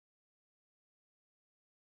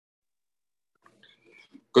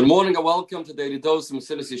Good morning and welcome to Daily Dose of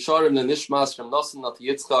Mesilas Yesharim and Nishmas from Nosson Nati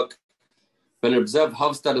Yitzchak Ben Reb Zev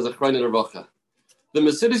Havstad as a Chrein Revacha. The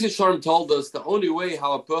Mesilas Yesharim told us the only way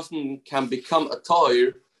how a person can become a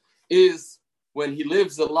Toir is when he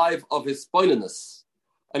lives the life of his spoiliness.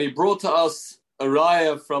 And he brought to us a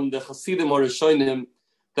raya from the Hasidim or Rishonim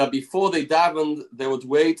that before they davened, they would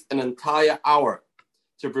wait an entire hour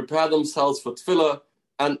to prepare themselves for tefillah,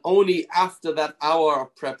 and only after that hour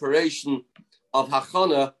of preparation of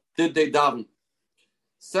Hachana did they daven.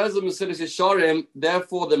 Says the Mesilas Yesharim,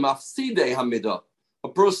 therefore the mafsidei hamidah, a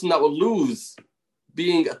person that will lose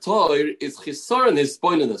being a toir, is chisar in his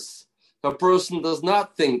spoiliness. A person does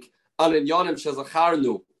not think an inyanim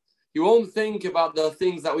shezacharnu. He won't think about the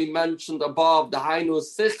things that we mentioned above, the hainu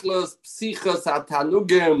sichlas, psichas,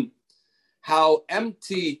 atanugim, how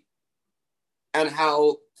empty and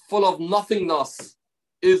how full of nothingness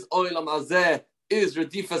is oilam hazeh, is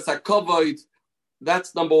redifas hakavod.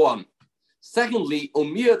 That's number one. Secondly,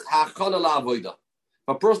 umiyat hachana la'avoda. If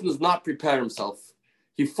a person does not prepare himself,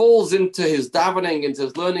 he falls into his davening, into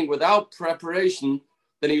his learning without preparation,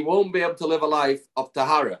 then he won't be able to live a life of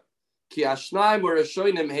tahara. Ki ashnayim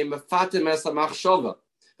u'rishonim he mefatim es hamachshava.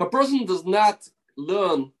 If a person does not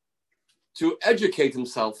learn to educate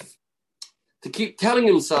himself, to keep telling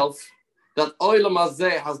himself that oilam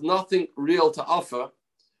hazeh has nothing real to offer,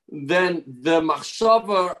 then the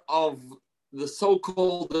machshava of the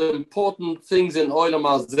so-called important things in Olam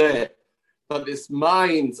Hazeh, but this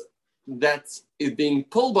mind that is being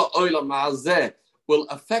pulled by Olam Hazeh will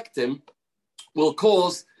affect him, will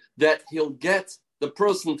cause that he'll get the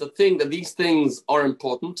person to think that these things are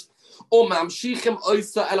important, and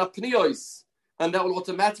that will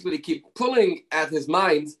automatically keep pulling at his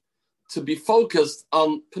mind to be focused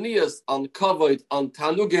on pniyos, on kavod, on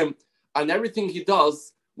tanugim, and everything he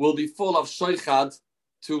does will be full of shoichad,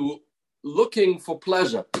 to looking for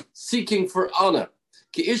pleasure, seeking for honor.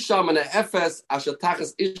 He'll be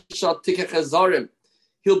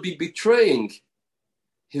betraying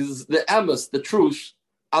the emes, the truth,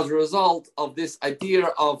 as a result of this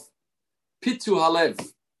idea of pitu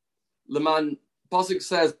halev. Leman Pasuk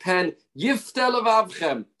says, "Pen yiftel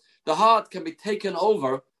avavchem." The heart can be taken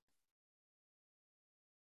over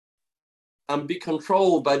and be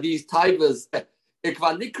controlled by these taivas. It's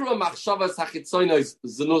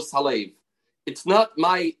not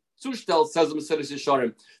my zustel, says the Mesilas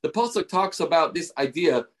Yesharim. The Pasuk talks about this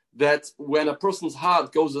idea that when a person's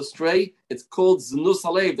heart goes astray, it's called znus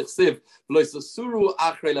halev.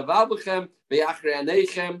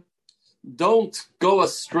 Don't go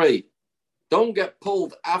astray. Don't get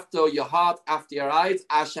pulled after your heart, after your eyes.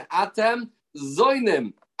 It's a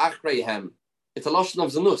lashon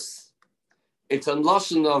of znus. It's a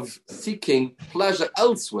notion of seeking pleasure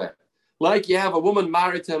elsewhere. Like you have a woman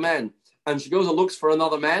married to a man and she goes and looks for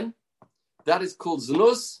another man. That is called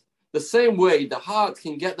znus. The same way the heart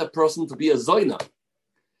can get the person to be a zoina.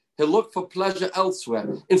 He'll look for pleasure elsewhere.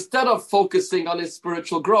 Instead of focusing on his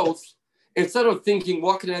spiritual growth, instead of thinking,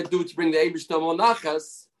 what can I do to bring the Eibush to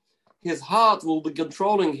Monachas, his heart will be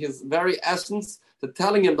controlling his very essence, to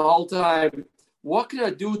telling him the whole time, what can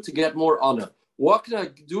I do to get more honor? What can I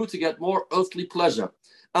do to get more earthly pleasure?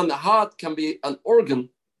 And the heart can be an organ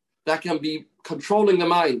that can be controlling the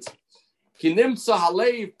mind. The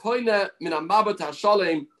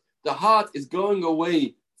heart is going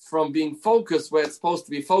away from being focused where it's supposed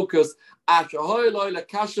to be focused. The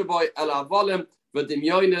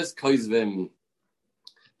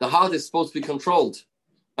heart is supposed to be controlled.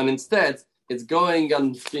 And instead, it's going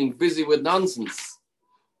and being busy with nonsense.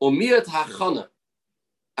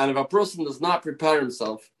 And if a person does not prepare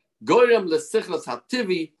himself,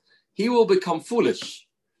 he will become foolish.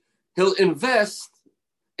 He'll invest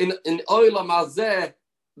in oilam hazeh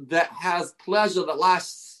that has pleasure that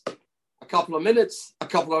lasts a couple of minutes, a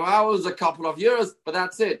couple of hours, a couple of years, but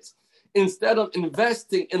that's it. Instead of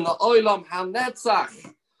investing in the oilam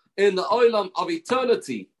hanetzach, in the oilam of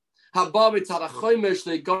eternity,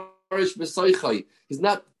 he's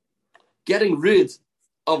not getting rid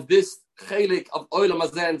of this chelik of oilam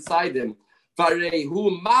hazeh inside him. Concludes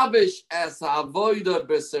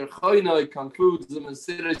the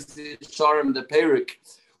Mesilas Yesharim, the Perek.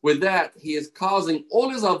 With that, he is causing all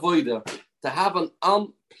his avodah to have an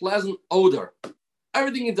unpleasant odor.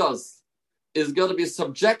 Everything he does is going to be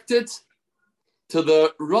subjected to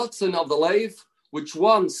the rotzen of the lave, which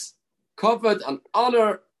once covered an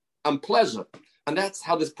honor and pleasure. And that's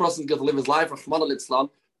how this person is going to live his life, Rahman al-Islam,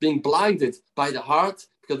 being blinded by the heart,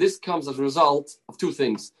 because this comes as a result of two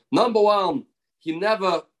things. Number one, he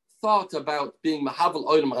never thought about being Mahavel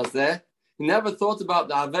Oilam Hazeh. He never thought about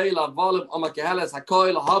the Aveil Avalim Amakeheles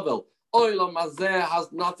Hakoil Havel, Olam hazeh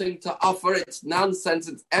has nothing to offer. It's nonsense.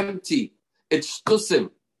 It's empty. It's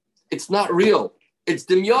shtusim. It's not real. It's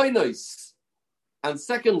dimyonos. And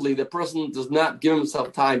secondly, the person does not give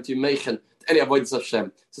himself time to make any avoidance of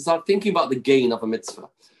Hashem. So start thinking about the gain of a mitzvah.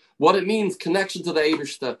 What it means, connection to the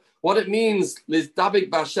Eibishter. What it means,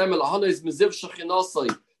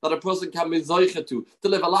 that a person can be zoiche to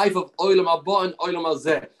live a life of olam haba and olam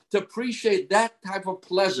hazeh, to appreciate that type of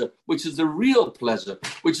pleasure, which is a real pleasure,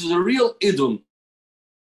 which is a real idum.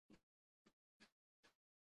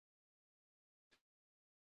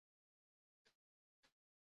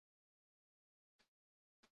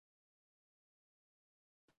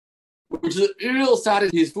 Which is a real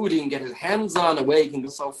satisfaction. His food, he can get his hands on, away, he can go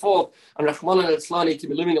so forth. And Rahman and Islam need to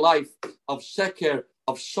be living a life of sheker,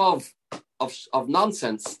 of shav, of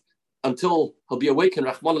nonsense, until he'll be awakened,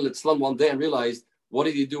 Rahman and Islam, one day and realize, what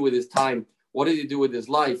did he do with his time? What did he do with his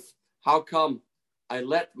life? How come I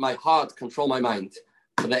let my heart control my mind?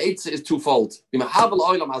 But the eitzah is twofold. And live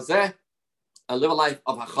a life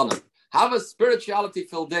of hachana. Have a spirituality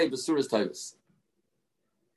filled day, B'suras Tovus.